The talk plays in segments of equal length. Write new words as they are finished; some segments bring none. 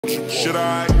Should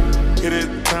I hit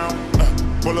it down?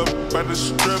 Pull up at the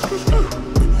strip,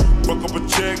 fuck up a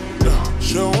check,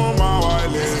 show them how I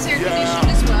live. This is your condition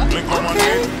as well. Blink on my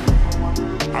neck,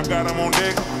 I got them on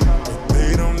deck,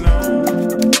 they don't know.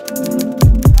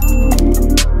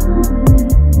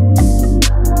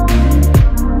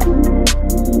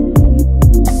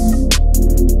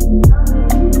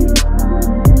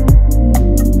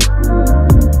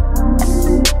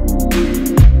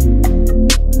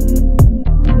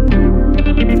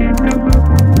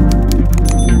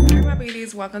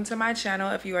 Welcome to my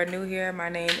channel. If you are new here, my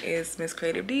name is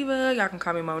MsCreativeDiva. Y'all can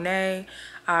call me Monet.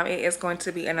 It is going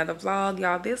to be another vlog,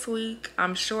 y'all, this week.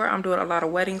 I'm sure I'm doing a lot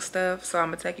of wedding stuff, so I'm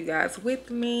gonna take you guys with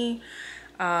me.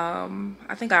 I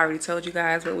think I already told you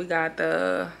guys, but we got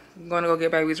I'm gonna go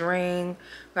get baby's ring.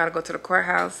 We gotta go to the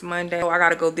courthouse Monday. So I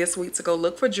gotta go this week to go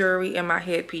look for jewelry and my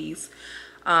headpiece.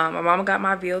 My mama got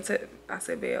my veil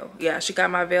yeah, she got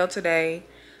my veil today.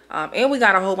 And we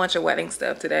got a whole bunch of wedding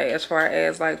stuff today as far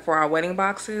as like for our wedding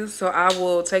boxes. So I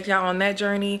will take y'all on that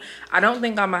journey. I don't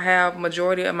think I'm gonna have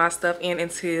majority of my stuff in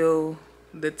until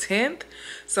the 10th.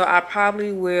 So I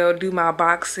probably will do my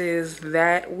boxes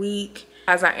that week.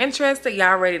 As I'm interested,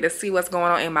 y'all ready to see what's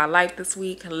going on in my life this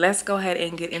week, let's go ahead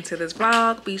and get into this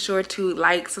vlog. Be sure to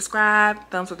like, subscribe,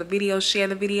 thumbs up the video, share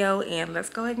the video, and let's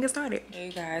go ahead and get started.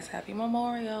 Hey guys, happy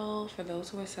Memorial for those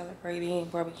who are celebrating,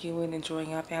 barbecuing,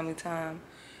 enjoying our family time.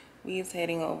 We is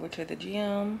heading over to the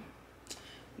gym.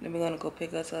 Then we're gonna go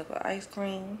pick us up an ice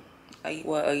cream.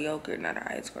 Well, a yogurt, not an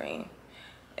ice cream.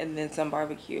 And then some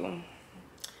barbecue.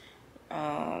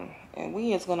 And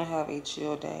we is gonna have a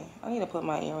chill day. I need to put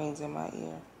my earrings in my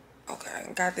ear. Okay,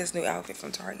 I got this new outfit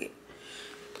from Target.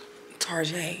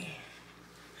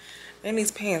 And these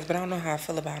pants, but I don't know how I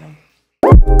feel about them.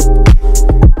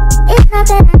 It's not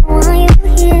that I want you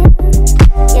here.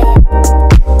 Yeah.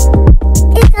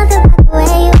 It's not the way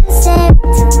you stare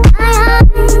into my eyes.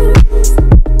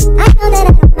 I know that I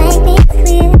don't make me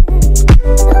clear.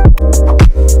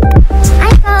 I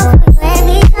fall for you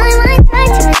every time I try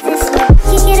to resist.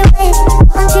 You get away.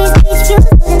 On trees, beach views,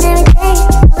 and every day.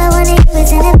 All I wanna do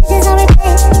is end up just on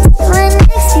replay. Still right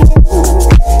next to you.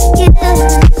 You do.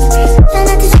 Try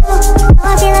not to show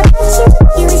how I feel about you.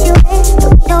 You wish you were,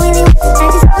 but we don't really want to. I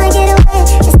just wanna get away.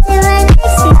 It's still right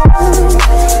next to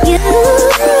you.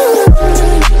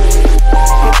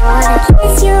 I wanna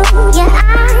kiss you, yeah,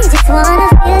 I just wanna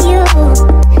feel you,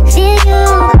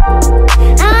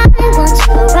 I want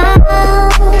you around.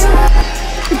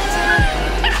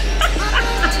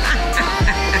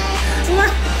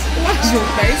 Why's your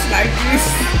face like this?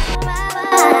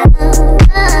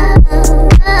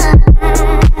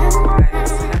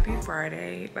 Guys, happy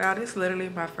Friday. Wow, this is literally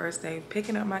my first day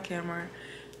picking up my camera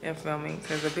and filming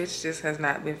because the bitch just has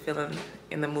not been feeling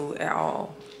in the mood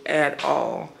at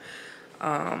all.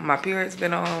 My period's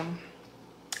been on.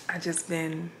 I just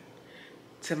been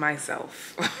to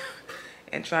myself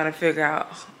and trying to figure out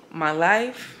my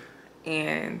life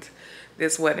and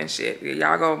this wedding shit.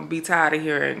 Y'all gonna be tired of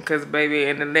hearing because baby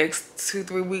in the next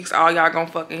 2-3 weeks all y'all gonna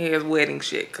fucking hear is wedding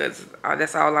shit because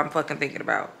that's all I'm fucking thinking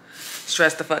about.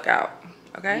 Stress the fuck out,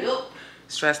 okay? Yep.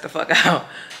 Stress the fuck out.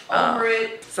 Over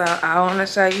it. So I want to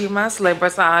show you my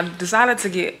slippers. So I decided to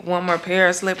get one more pair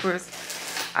of slippers.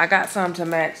 I got some to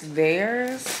match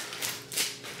theirs.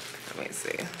 Let me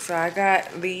see. So I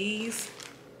got these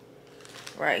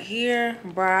right here.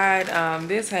 Bride.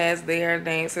 This has their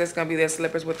name, so it's gonna be their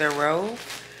slippers with their robe.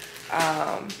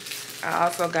 I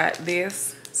also got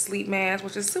this sleep mask,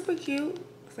 which is super cute.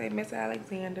 Say Miss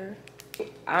Alexander.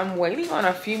 I'm waiting on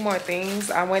a few more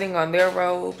things. I'm waiting on their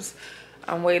robes.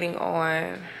 I'm waiting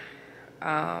on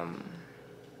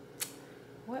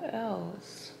what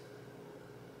else?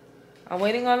 I'm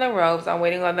waiting on their robes. I'm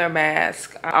waiting on their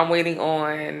mask. I'm waiting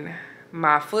on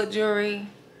my foot jewelry.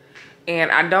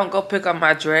 And I don't go pick up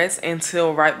my dress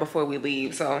until right before we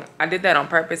leave. So I did that on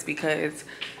purpose because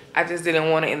I just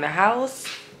didn't want it in the house.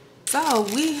 So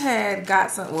we had got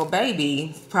some, well,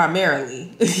 baby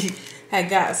primarily had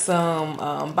got some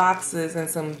boxes and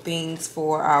some things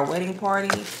for our wedding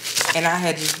party. And I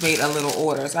had just made a little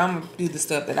order. So I'm gonna do the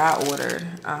stuff that I ordered.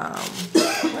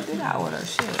 What did I order?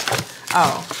 Shit.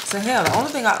 Oh, so hell, the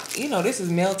only thing this is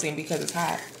melting because it's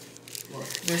hot. What?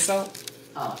 This soap.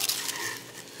 Oh.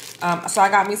 So I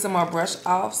got me some more brush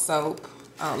off soap.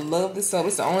 Love this soap.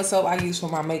 It's the only soap I use for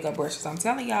my makeup brushes. I'm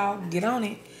telling y'all, get on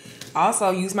it.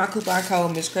 Also, use my coupon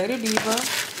code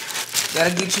MsCreativeDiva.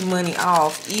 That'll get you money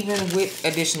off, even with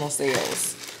additional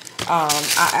sales.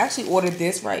 I actually ordered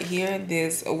this right here,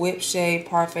 this Whip Shade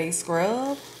Parfait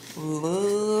Scrub.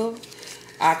 Love.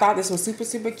 I thought this was super,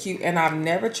 super cute, and I've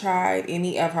never tried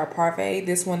any of her parfait.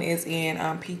 This one is in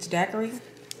Peach Daiquiri.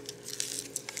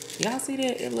 Y'all see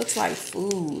that? It looks like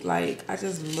food. Like, I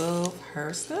just love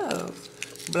her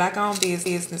stuff. Black owned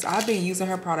business. I've been using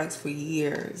her products for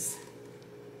years.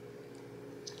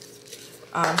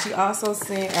 She also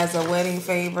sent, as a wedding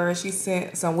favor, she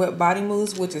sent some whipped body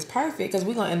mousse, which is perfect because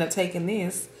we're going to end up taking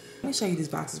this. Let me show you these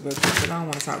boxes real quick because I don't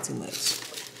want to talk too much.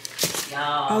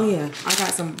 Y'all. Oh, yeah. I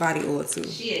got some body oil, too.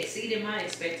 She exceeded my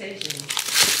expectations.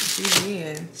 She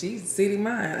did. She exceeded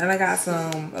mine. And I got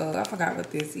some, I forgot what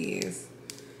this is.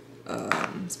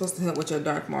 It's supposed to help with your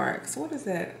dark marks. What is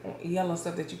that yellow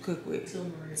stuff that you cook with?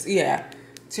 Turmeric. Yeah,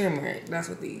 turmeric. That's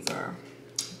what these are.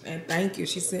 And thank you.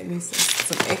 She sent me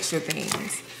some extra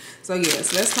things. So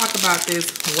yes, let's talk about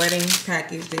this wedding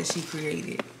package that she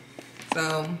created.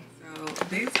 So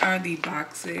these are the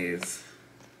boxes.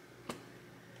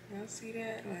 Y'all see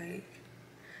that? Like,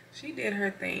 she did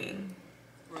her thing.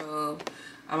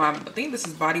 I think this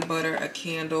is body butter, a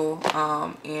candle,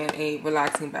 and a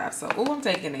relaxing bath soap. Oh, I'm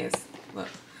taking this. Look,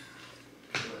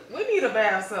 we need a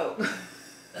bath soap.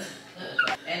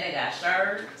 And they got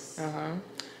shirts.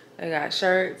 They got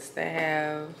shirts. They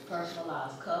have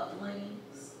personalized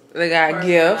cufflinks. They got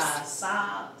gifts.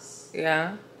 Socks.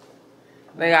 Yeah.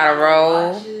 They got a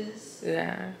roll. Watches.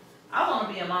 Yeah. I want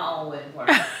to be in my own wedding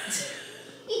party. Y'all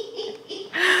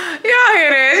hear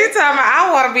that? She talking about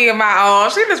I want to be in my own.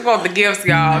 She just want the gifts,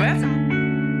 y'all. That's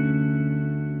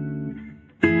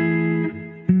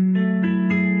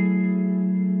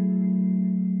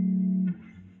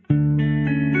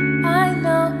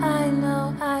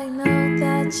I know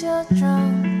that you're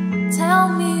drunk. Tell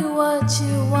me what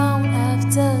you want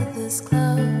after this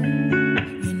club.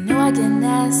 You know I get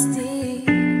nasty.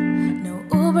 No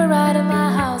Uber ride in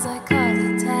my house, I call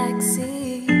it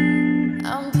taxi.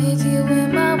 I'm picky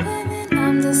with my women,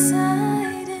 I'm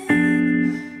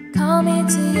deciding. Call me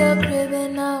to your crib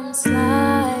and I'm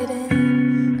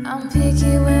sliding. I'm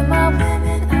picky with my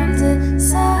women, I'm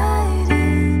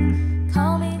deciding.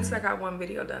 Call me. I got one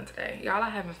video done today. Y'all, I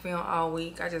haven't filmed all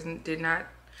week. I just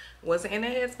wasn't in the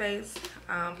headspace.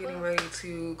 I'm getting ready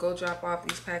to go drop off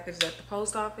these packages at the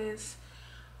post office.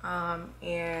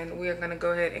 And we're gonna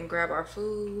go ahead and grab our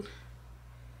food.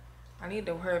 I need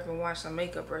to hurry up and wash some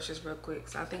makeup brushes real quick.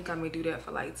 So I think I'm gonna do that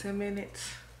for like 10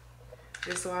 minutes.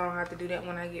 Just so I don't have to do that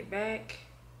when I get back.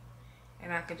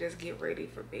 And I can just get ready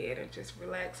for bed and just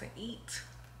relax and eat.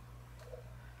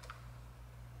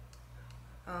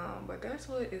 But that's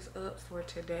what is up for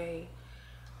today.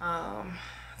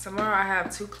 Tomorrow I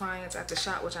have 2 clients at the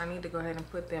shop, which I need to go ahead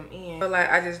and put them in. But like,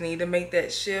 I just need to make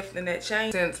that shift and that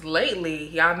change. Since lately,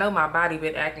 y'all know my body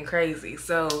been acting crazy.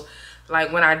 So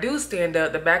like when I do stand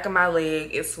up, the back of my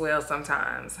leg, it swells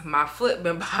sometimes. My foot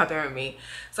been bothering me.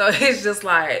 So it's just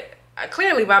like,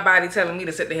 clearly my body telling me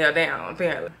to sit the hell down,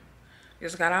 apparently.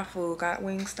 Just got our food, got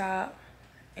Wingstop.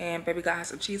 And baby got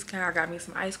some cheesecake. I got me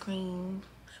some ice cream.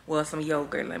 Well, some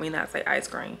yogurt, let me not say ice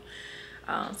cream.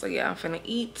 So yeah, I'm finna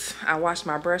eat. I washed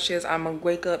my brushes. I'm gonna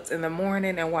wake up in the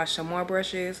morning and wash some more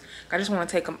brushes. I just want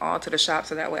to take them all to the shop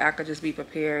so that way I could just be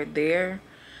prepared there.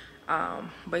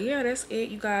 But yeah, that's it,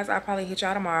 you guys. I'll probably hit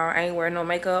y'all tomorrow. I ain't wearing no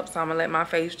makeup, so I'm gonna let my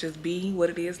face just be what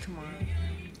it is tomorrow.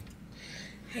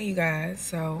 Hey you guys,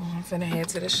 so I'm finna head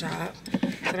to the shop.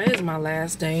 Today is my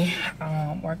last day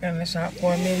working in the shop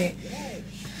for a minute.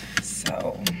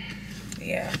 So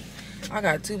yeah, I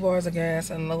got 2 bars of gas,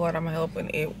 and Lord, I'm hoping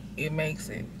it makes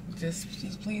it.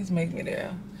 Just please make me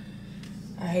there.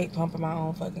 I hate pumping my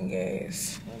own fucking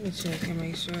gas. Let me check and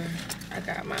make sure I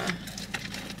got my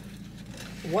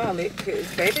wallet,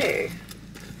 cause baby.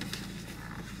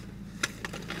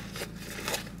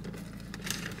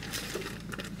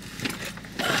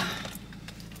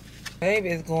 Baby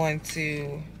is going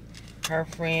to her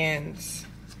friends.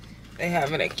 They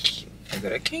having is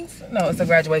it a Kingston? No, it's a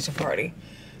graduation party.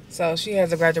 So she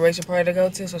has a graduation party to go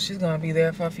to, so she's gonna be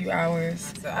there for a few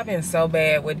hours. So I've been so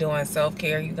bad with doing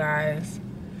self-care, you guys.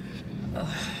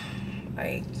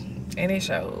 Like, and it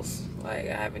shows. Like,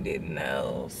 I haven't did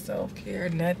no self-care,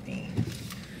 nothing.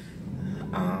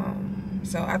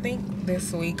 So I think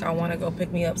this week I want to go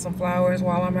pick me up some flowers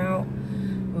while I'm out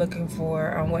looking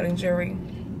for wedding jewelry,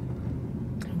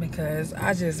 because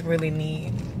I just really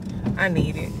need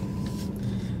it.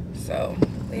 So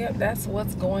yep, that's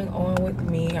what's going on with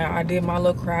me. I did my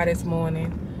little cry this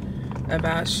morning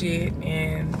about shit,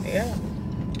 and yeah,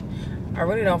 I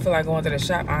really don't feel like going to the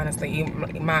shop, honestly.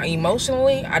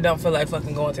 Emotionally, I don't feel like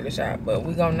fucking going to the shop, but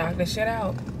we gonna knock this shit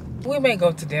out. We may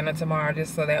go to dinner tomorrow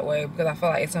just so that way, because I feel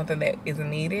like it's something that isn't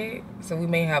needed. So we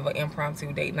may have an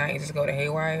impromptu date night and just go to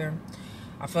Haywire.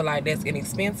 I feel like that's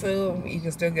inexpensive. You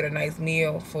can still get a nice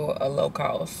meal for a low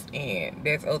cost, and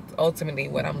that's ultimately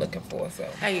what I'm looking for. So,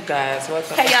 hey you guys,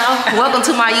 welcome. Hey y'all, welcome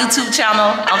to my YouTube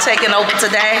channel. I'm taking over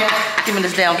today. Give me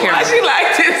this damn camera. Why she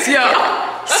like this,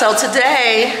 y'all? So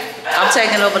today, I'm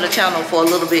taking over the channel for a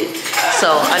little bit.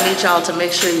 So I need y'all to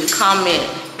make sure you comment,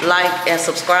 like, and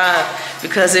subscribe,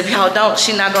 because if y'all don't,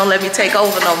 she's not gonna let me take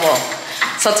over no more.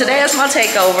 So today is my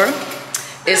takeover.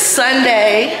 It's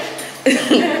Sunday.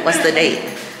 What's the date?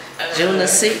 June the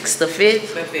 6th, the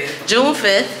 5th? The 5th. June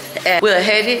 5th. And we're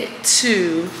headed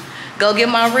to go get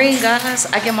my ring, guys.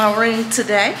 I get my ring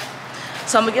today.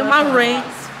 So I'm gonna get my ring.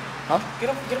 Huh? Get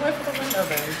away from the window,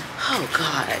 baby. Oh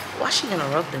God, why she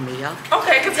interrupting me, y'all?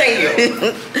 Okay,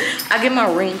 continue. I get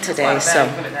my ring today, so.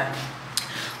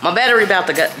 My battery about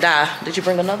to die. Did you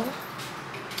bring another one?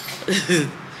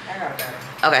 I got a battery.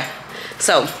 Okay,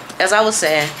 so as I was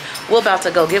saying, we're about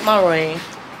to go get my ring.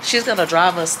 She's gonna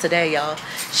drive us today, y'all.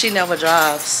 She never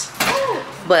drives.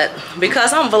 But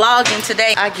because I'm vlogging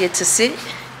today, I get to sit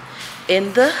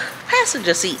in the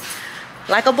passenger seat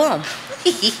like a bum.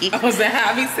 Oh, is that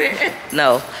how I be sitting?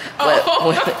 No, but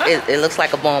it looks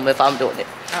like a bum if I'm doing it.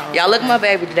 Oh, y'all look at my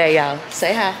baby today, y'all.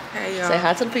 Say hi. Hey, y'all. Say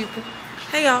hi to the people.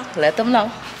 Hey, y'all. Let them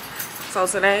know. So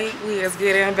today, we is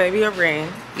getting baby a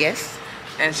ring. Yes.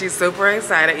 And she's super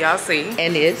excited, y'all see.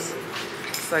 And is.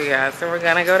 So yeah, so we're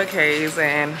gonna go to Kay's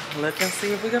and look and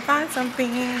see if we can find something.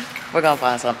 We're gonna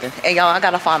find something. And y'all, I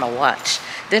gotta find a watch.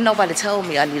 Didn't nobody tell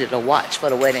me I needed a watch for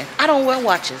the wedding. I don't wear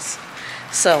watches.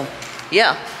 So,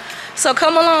 yeah. So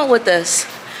come along with us.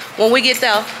 When we get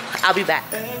there, I'll be back.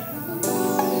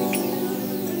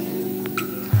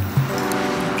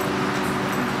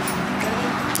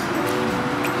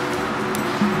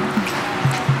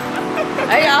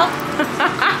 Hey y'all.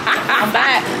 I'm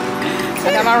back.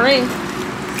 I got my ring.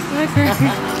 Okay.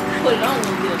 Put it on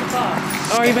when we get in the car.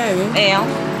 Oh, you baby? And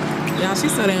Y'all,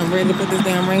 she's so damn ready to put this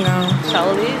damn ring on.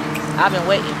 so it is. I've been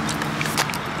waiting.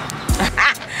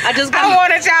 I just got. I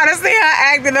wanted y'all to see her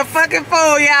acting a fucking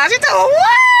fool, y'all. She told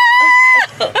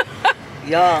what?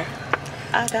 Y'all,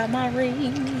 I got my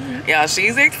ring. Y'all,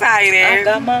 she's excited. I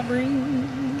got my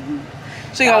ring.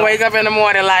 She gonna wake up in the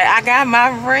morning like, I got my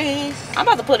ring. I'm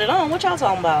about to put it on. What y'all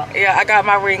talking about? Yeah, I got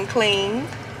my ring clean.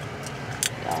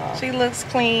 She looks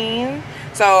clean.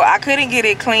 So I couldn't get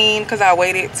it clean because I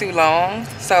waited too long.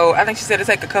 So I think she said it'd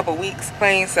take a couple weeks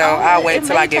clean. So I'll wait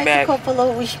till I get back. It may take a couple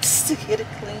of weeks to get it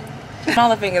clean.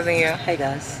 Smaller fingers in here. Hey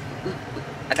guys,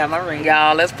 I got my ring.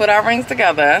 Y'all, let's put our rings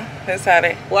together. That's how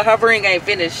they. Well, her ring ain't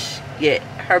finished yet.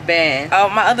 Her band. Oh,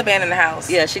 my other band in the house.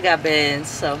 Yeah, she got bands.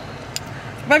 So.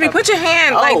 Baby, put your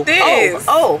hand like this.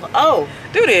 Oh.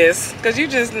 Do this, cause you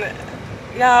just,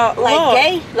 y'all. Like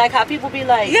gay? Like how people be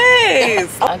like.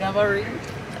 Yes. I got my ring.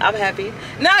 I'm happy.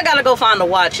 Now I gotta go find the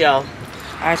watch, y'all.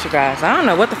 Alright, you guys. I don't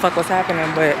know what the fuck was happening,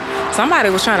 but somebody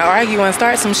was trying to argue and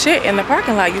start some shit in the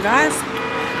parking lot, you guys.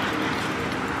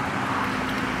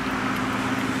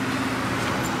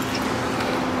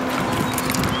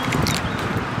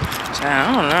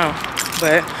 I don't know,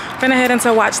 but finna head into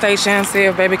a watch station, see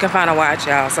if baby can find a watch,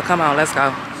 y'all. So come on, let's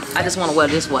go. I just want to wear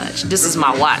this watch. This is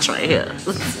my watch right here.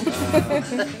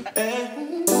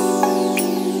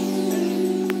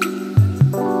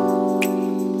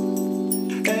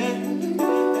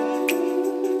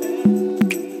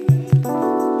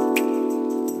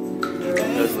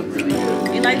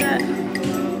 You like that?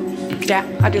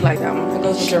 Yeah, I do like that one. It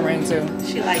goes with your ring too.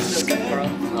 She likes the bro.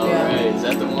 Oh, Yeah. okay. Is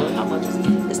that the one? How much is it?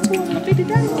 It's $250.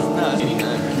 No,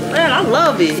 $89. Man, I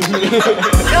love it.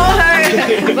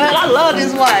 Man, I love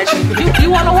this watch. You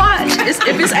want a watch?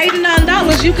 If it's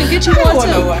 $89, you can get you one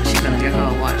too. She's gonna get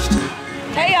her a watch too.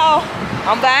 Hey y'all,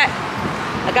 I'm back.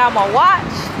 I got my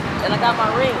watch and I got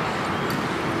my ring.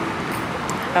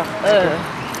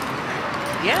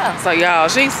 Yeah. So y'all,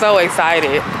 she's so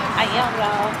excited. I am,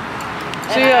 y'all.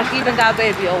 And I even got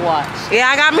baby a watch. Yeah,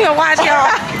 I got me a watch, y'all.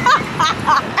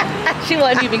 She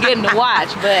wasn't even getting the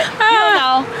watch, but you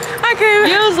know, I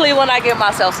can't. usually when I get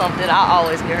myself something, I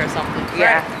always get her something.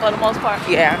 Yeah. Right? For the most part.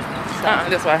 Yeah.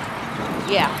 This way.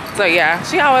 Yeah. So yeah,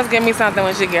 she always give me something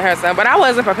when she get her something, but I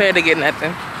wasn't prepared to get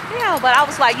nothing. Yeah, but I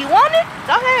was like, you want it?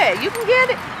 Go ahead, you can get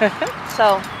it.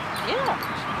 So, yeah,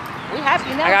 we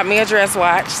happy now. I got me a dress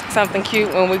watch, something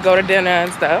cute when we go to dinner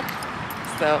and stuff.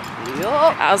 So,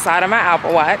 outside of my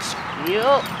Apple Watch.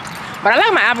 Yup. But I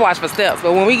like my Apple Watch for steps,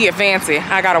 but when we get fancy,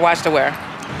 I got a watch to wear.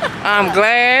 I'm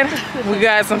glad we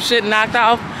got some shit knocked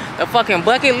off the fucking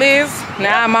bucket list.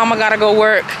 Now mama gotta go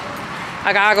work.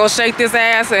 I gotta go shake this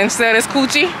ass and sell this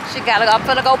coochie. I'm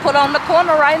finna go put on the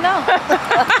corner right now.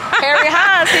 Harry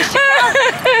Hines, here she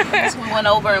comes. So we went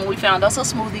over and we found us a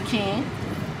Smoothie King.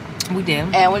 We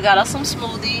did. And we got us some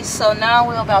smoothies. So now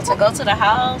we're about to go to the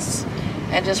house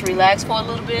and just relax for a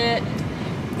little bit.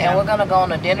 And we're gonna go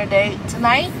on a dinner date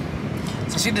tonight.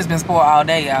 So she just been spoiled all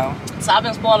day, y'all. So I've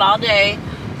been spoiled all day.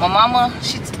 My mama,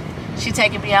 she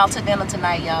taking me out to dinner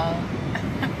tonight, y'all.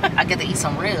 I get to eat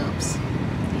some ribs.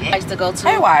 Yeah. I used to go to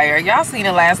Haywire. Y'all seen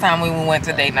it last time when we went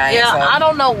to date night. Yeah, so. I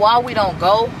don't know why we don't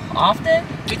go often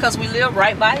because we live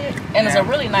right by it, and it's a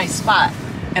really nice spot.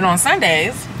 And on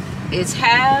Sundays, it's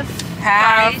half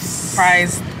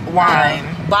price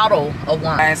wine. Bottle of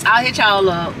wine. Nice. I'll hit y'all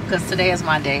up because today is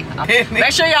my day.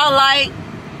 Make sure y'all like,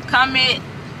 comment,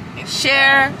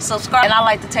 share, subscribe. And I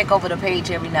like to take over the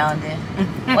page every now and then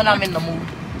when I'm in the mood.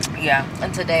 Yeah.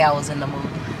 And today I was in the mood.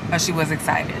 But she was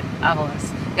excited. I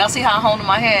was. Y'all see how I'm holding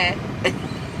my hand?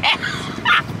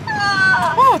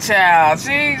 Oh, child.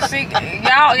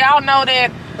 Y'all know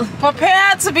that.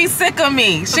 Prepare to be sick of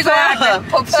me. She gonna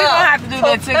have to do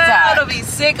that TikTok. Prepare to be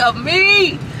sick of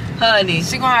me, honey.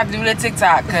 She gonna have to do that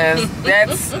TikTok because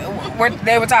that's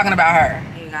they were talking about her.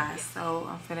 Hey guys, so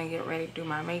I'm finna get ready to do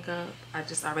my makeup. I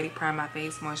just already primed my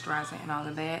face, moisturizing, and all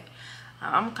of that.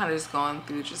 I'm kind of just going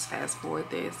through, just fast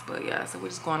forward this, but yeah. So we're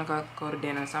just going to go to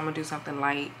dinner. So I'm gonna do something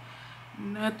light,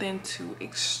 nothing too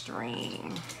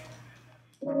extreme.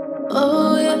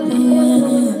 Oh yeah,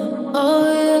 yeah. Oh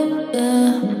yeah,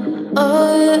 yeah. Oh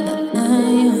yeah,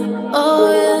 yeah. Oh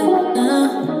yeah, yeah.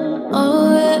 Oh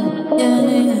yeah,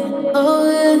 yeah. Oh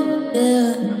yeah,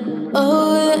 yeah.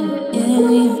 Oh yeah,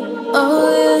 yeah. Oh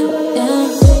yeah, yeah.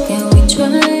 Can we try,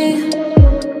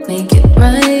 make it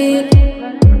right?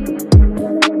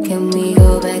 Can we go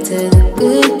back to the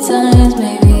good times?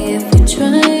 Maybe if we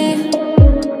try,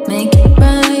 make it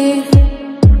right,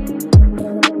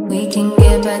 we can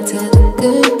get back to the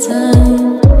good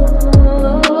times.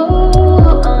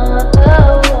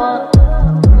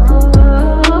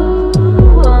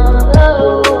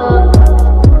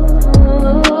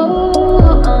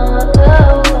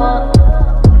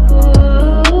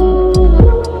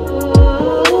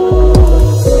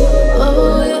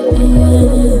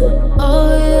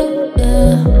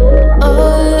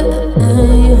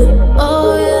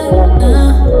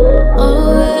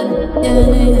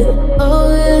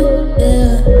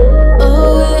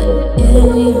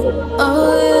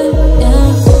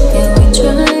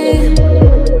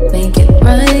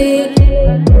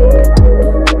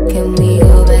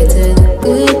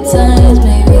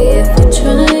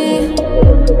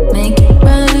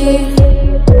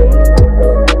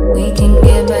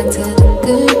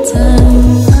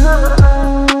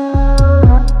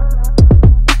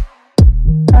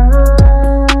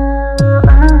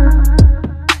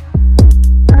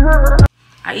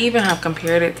 I even have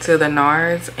compared it to the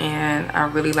NARS, and I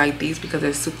really like these because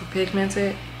they're super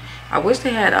pigmented. I wish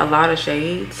they had a lot of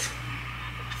shades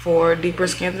for deeper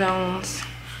skin tones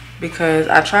because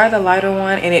I tried the lighter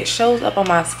one and it shows up on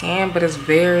my skin, but it's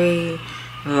very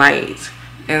light.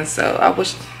 And so I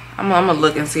wish, I'm gonna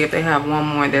look and see if they have one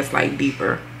more that's like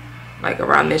deeper, like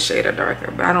around this shade or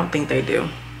darker, but I don't think they do.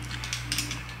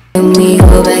 Can we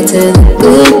go back to the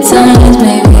good times?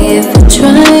 Maybe if we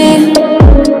try,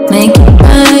 make it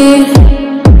right,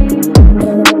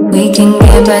 we can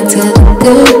get back to the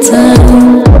good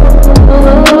times.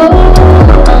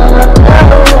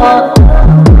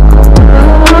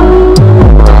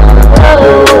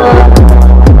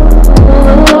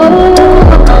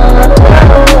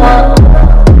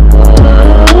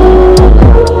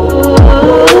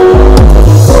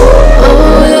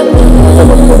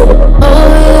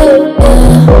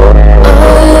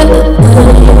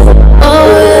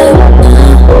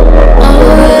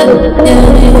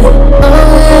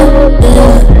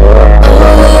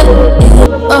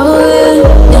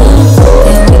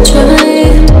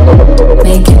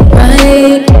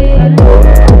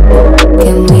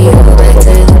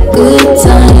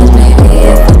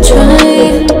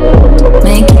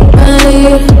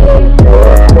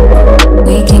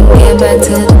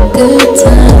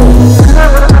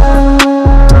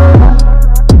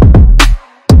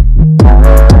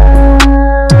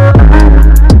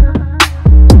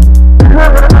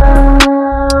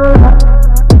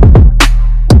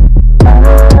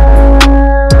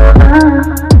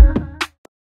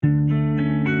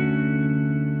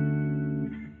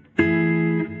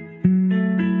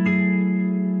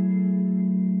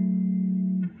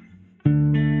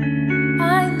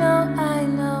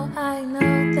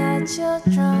 You're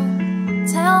drunk.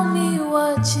 Tell me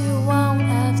what you want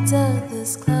after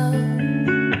this club.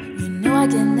 You know I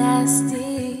get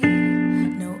nasty.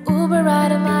 No Uber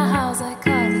ride in my house, I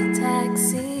call a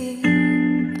taxi.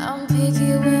 I'm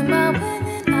picky with my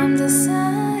women, I'm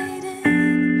deciding.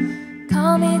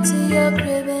 Call me to your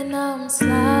crib and I'm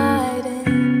sliding.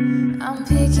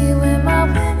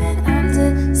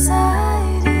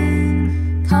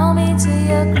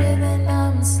 your crib and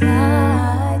I'm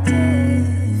sliding.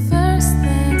 First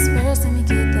things first, let me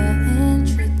get that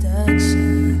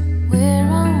introduction. We're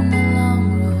on a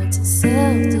long road to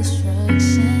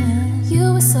self-destruction.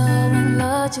 You were so in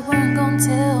love, you weren't gonna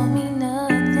tell me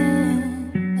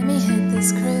nothing. Let me hit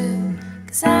this crib,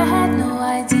 cause I had no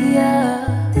idea.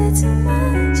 Did too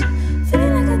much,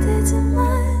 feeling like I did too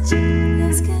much.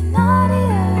 Let's get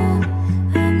naughtier,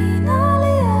 I mean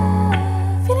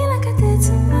naughtier. Feeling like I did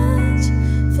too much,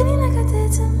 feeling like I did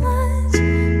too much.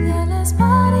 Yeah, let's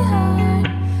party hard,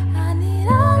 I need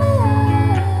all of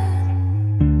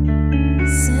you.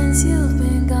 Since you've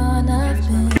been gone, I've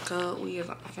been Good, we is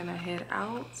gonna head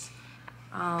out.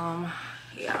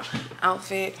 Yeah,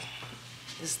 outfit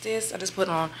is this. I just put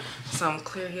on some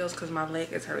clear heels because my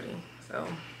leg is hurting. So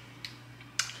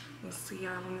we'll see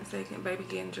y'all in a second. Baby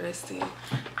getting dressed still.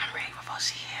 I'm ready before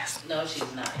she is. No,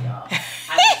 she's not, y'all.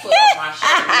 I just put on my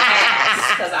shirt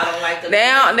because I don't like the.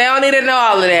 They don't need to know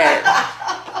all of that.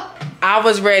 I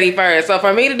was ready first. So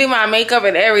for me to do my makeup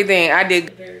and everything, I did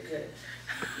Very good.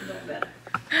 You doing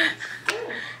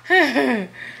better.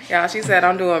 y'all, she said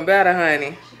I'm doing better,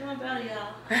 honey. She's doing better,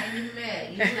 y'all. I ain't even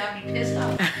mad. You got me pissed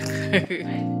off.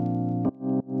 Right?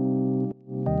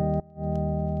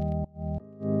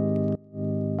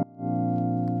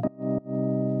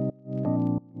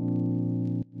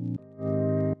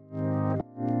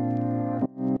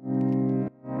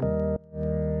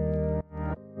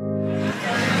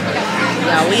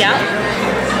 We out.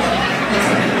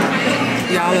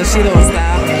 Y'all, if she don't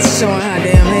stop showing her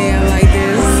damn hand like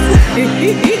this.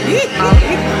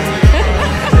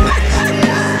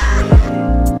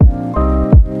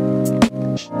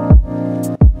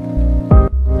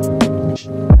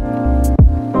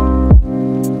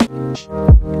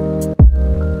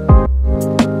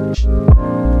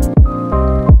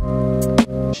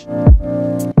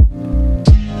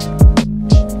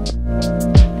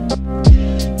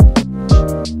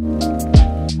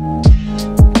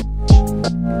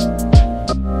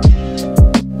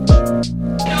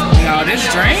 This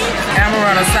drink,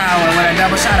 Amaretto sour with a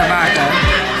double shot of vodka.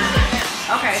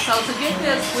 Okay, so to get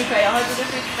this, we pay $150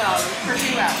 per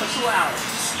 2 hours for 2 hours.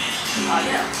 Oh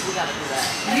yeah, we gotta do that.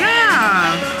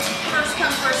 Yeah. First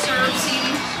come, first serve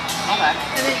seating. Okay.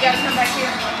 And then you gotta come back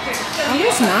here. Oh,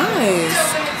 that's nice.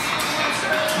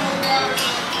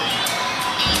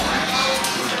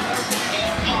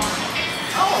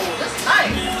 Oh, this is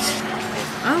nice.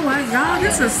 Oh my God,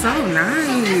 this is so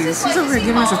nice. She's over here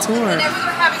giving us a tour. Whenever they're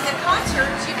having the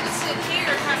concerts, you can sit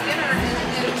here, have dinner, and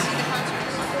then see the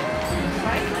concerts.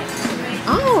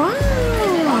 Oh, wow.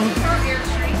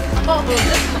 Oh, this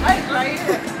is nice right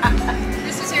here.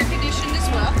 This is air conditioned as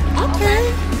well. Okay.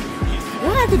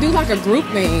 We'll have to do like a group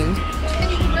thing. And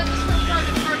you can rent this for a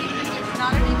private party, but if it's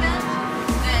not an event,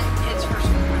 then it's for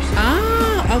some person.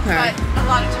 Ah, okay. But a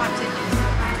lot of times it is.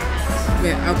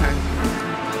 Yeah, okay.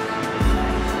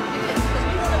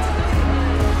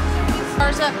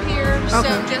 Cigars up here, so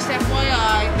Okay. just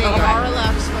FYI, they Okay. are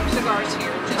allowed to smoke cigars here,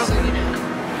 just so you know.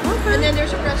 Okay. And then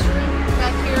there's a restroom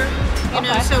back here, you know,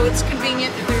 Okay. so it's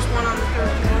convenient that there's one on the third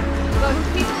floor. But when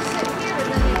people sit here and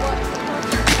then they watch the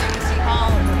concert, they can see all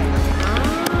of it.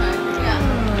 Yeah.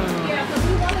 Yeah, because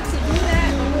we wanted to do that,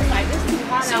 but we was like, it's too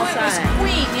hot So it was outside.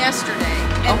 Queen yesterday,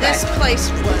 and Okay. this place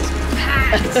was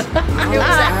packed. It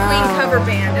was that Queen cover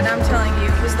band, and I'm telling you,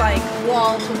 it was like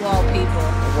wall-to-wall people.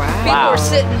 Wow. People were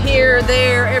sitting here,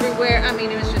 there, everywhere. I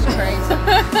mean, it was just crazy.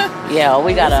 Yeah,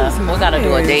 we gotta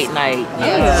do a nice. date night.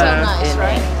 It's so nice,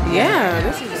 right? Yeah,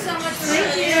 this is.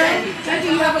 Thank you. Thank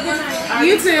you. You have a good night.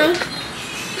 You too.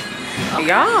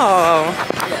 Y'all.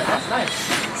 Yeah, that's nice.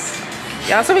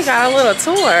 Y'all, so we got a little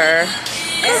tour.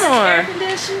 Come on.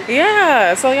 Condition.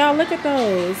 Yeah, so y'all look at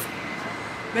those.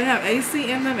 They have AC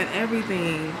in them and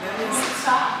everything.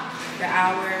 The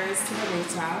hours to the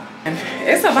rooftop.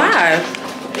 It's a vibe.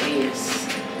 It is.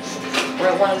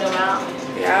 We're one of them out.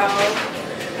 Y'all,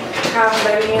 how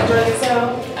baby enjoy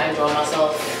yourself? I enjoy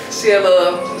myself. She a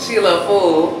little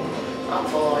full. I'm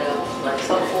full, y'all. Like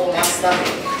so full, my stomach.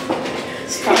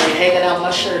 It's probably hanging out my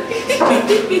shirt.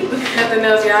 Nothing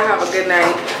else, y'all have a good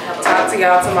night. Talk to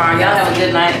y'all tomorrow. Y'all have a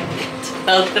good night.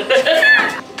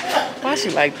 Why she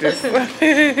like this? Oh,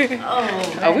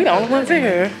 Oh, we the only ones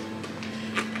here.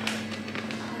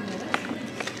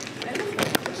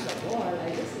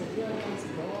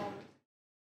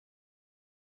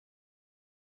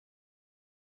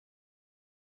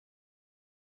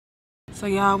 So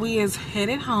y'all, we is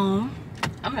headed home.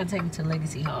 I'm gonna take you to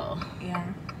Legacy Hall. Yeah.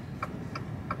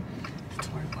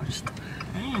 Tour stuff.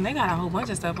 Man, they got a whole bunch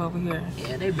of stuff over here.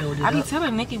 Yeah, they build it I be up.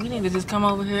 telling Nikki we need to just come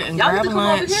over here and Y'all need grab to come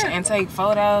over lunch here. and take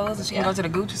photos. And she can Yeah. go to the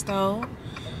Gucci store.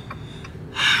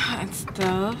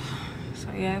 stuff.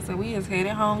 So yeah, so we is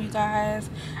headed home, you guys.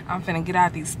 I'm finna get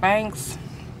out these Spanx.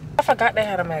 I forgot they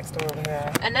had a Mac store over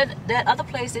here. And that other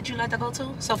place that you like to go to,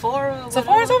 Sephora.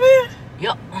 Sephora's over here?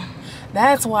 Yep.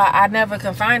 That's why I never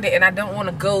can find it, and I don't want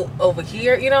to go over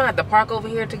here. You know, I have to park over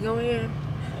here to go in.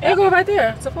 It go right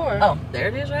there, Sephora. Oh, there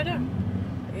it is right there.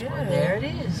 Yeah. Oh, there it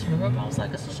is. Remember, I was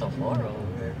like, it's a Sephora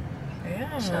over here.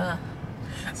 Yeah. Sure.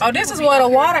 Oh, this is where the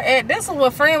water at. This is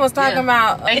what Friend was talking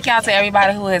about. Thank y'all to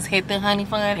everybody who has hit the honey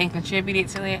fund and contributed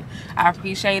to it. I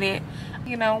appreciate it.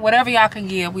 You know, whatever y'all can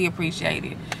give, we appreciate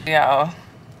it. Y'all,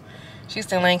 she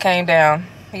still ain't came down.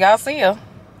 Y'all see her.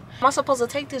 Am I supposed to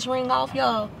take this ring off,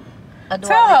 y'all?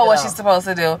 Tell her what she's supposed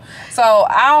to do. So,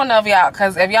 I don't know if y'all,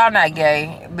 because if y'all not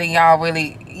gay, then y'all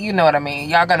really, you know what I mean.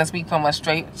 Y'all gonna speak from a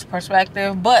straight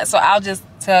perspective. But, so I'll just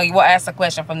tell you, we'll ask a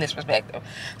question from this perspective.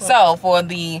 What? So, for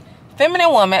the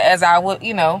feminine woman, as I would,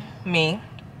 you know, me,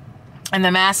 and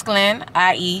the masculine,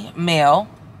 i.e. male,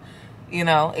 you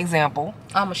know, example.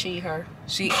 I'm a she, her.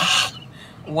 She,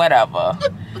 whatever.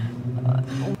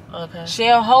 Okay.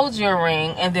 She'll hold your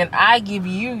ring, and then I give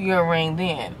you your ring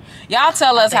then. Y'all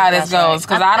tell us how this goes,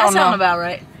 because I don't know. That sounds about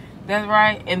right. That's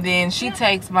right. And then she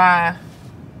takes my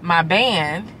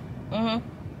band, and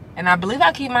I believe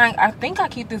I keep mine. I think I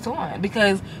keep this on,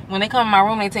 because when they come in my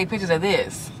room, they take pictures of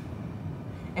this,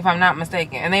 if I'm not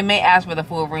mistaken. And they may ask for the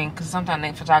full ring, because sometimes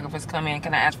the photographers come in,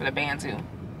 can I ask for the band too?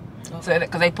 Okay. So,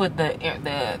 because they put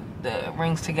the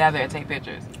rings together and take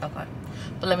pictures. Okay.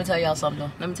 But let me tell y'all something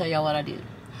though. Let me tell y'all what I did.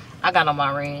 I got on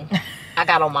my ring, I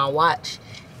got on my watch,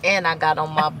 and I got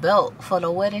on my belt for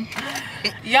the wedding.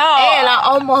 Y'all. And I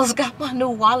almost got my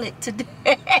new wallet today.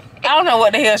 I don't know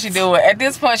what the hell she doing. At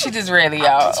this point, she just ready,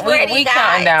 y'all. We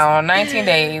counting down 19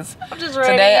 days. I'm just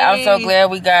ready. Today, I'm so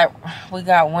glad we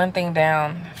got one thing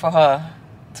down for her,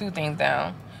 2 things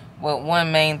down, with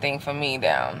one main thing for me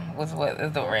down. Was what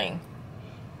is the ring?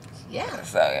 Yeah.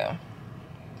 So yeah.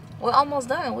 We're almost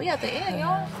done. We at the end,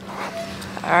 y'all.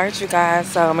 All right, you guys.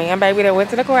 So me and baby that went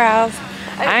to the courthouse.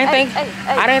 I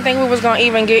didn't think we was gonna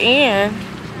even get in.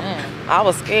 I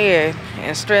was scared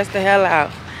and stressed the hell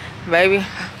out. Baby,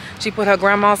 she put her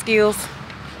grandma skills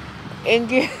in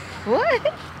gear.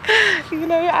 What? You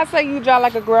know, I say you drive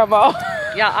like a grandma.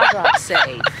 Y'all, I drive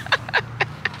safe.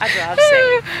 I drive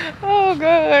safe. Oh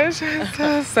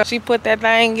gosh. So she put that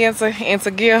thing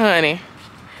into gear, honey.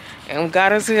 And we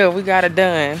got us here. We got it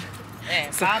done.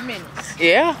 Man, 5 minutes.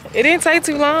 Yeah, it didn't take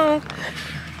too long.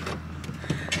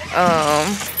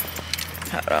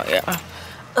 Hold on, yeah.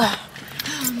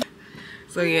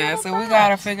 So yeah, so we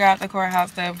gotta figure out the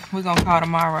courthouse stuff. We're gonna call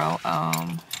tomorrow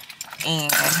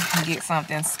and get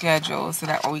something scheduled so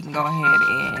that way we can go ahead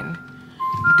and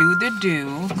do the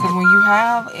do. Because when you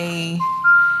have a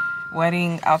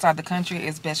wedding outside the country,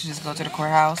 it's best to just go to the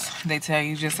courthouse. They tell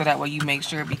you just so that way you make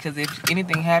sure, because if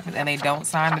anything happens and they don't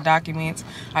sign the documents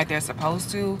like they're supposed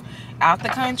to out the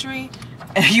country,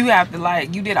 you have to,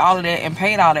 like, you did all of that and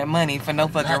paid all that money for no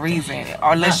fucking reason,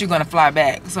 or unless you're gonna fly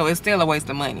back. So it's still a waste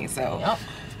of money. So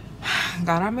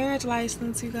got our marriage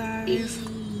license, you guys.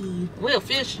 We're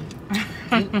official.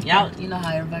 Y'all, you know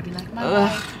how everybody like my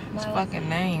wife. His fucking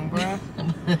name, bro.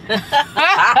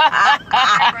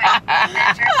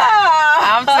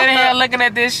 I'm sitting here looking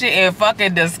at this shit in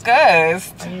fucking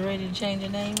disgust. Are you ready to change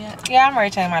your name yet? Yeah, I'm ready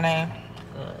to change my name.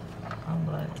 Good. I'm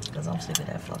glad, because I'm sick of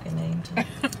that fucking name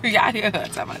too. Y'all hear her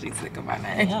talking about she's sick of my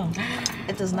name. Yeah.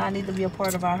 It does not need to be a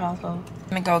part of our household. I'm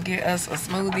gonna go get us a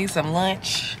smoothie, some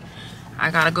lunch. I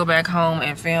gotta go back home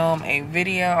and film a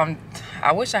video.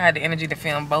 I wish I had the energy to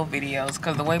film both videos,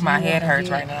 because the way my head hurts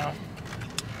right now.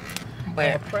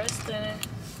 But Preston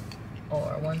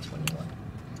or 121?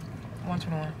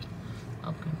 121.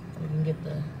 Okay. We can get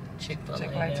the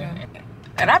Chick-fil-A too.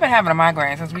 And I've been having a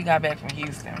migraine since we got back from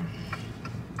Houston.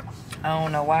 I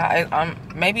don't know why.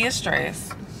 Maybe it's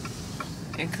stress.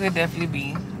 It could definitely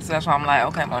be. So that's why I'm like,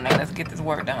 okay, Monet, let's get this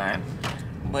work done.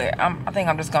 But I think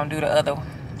I'm just gonna do the other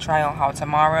try on haul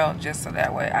tomorrow, just so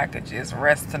that way I could just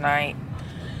rest tonight.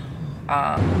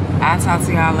 I'll talk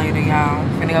to y'all later, y'all.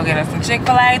 Finna go get us some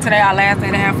Chick-fil-A. Today our last day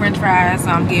to have french fries, so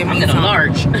I'm getting me some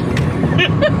large.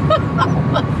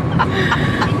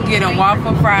 Getting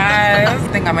waffle fries. I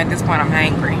think I'm at this point, I'm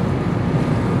hangry.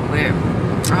 But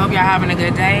I hope y'all having a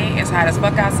good day. It's hot as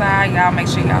fuck outside. Y'all make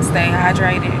sure y'all stay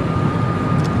hydrated.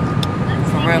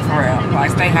 For real, for real.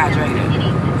 Like, stay hydrated.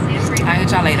 I'll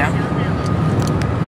hit y'all later.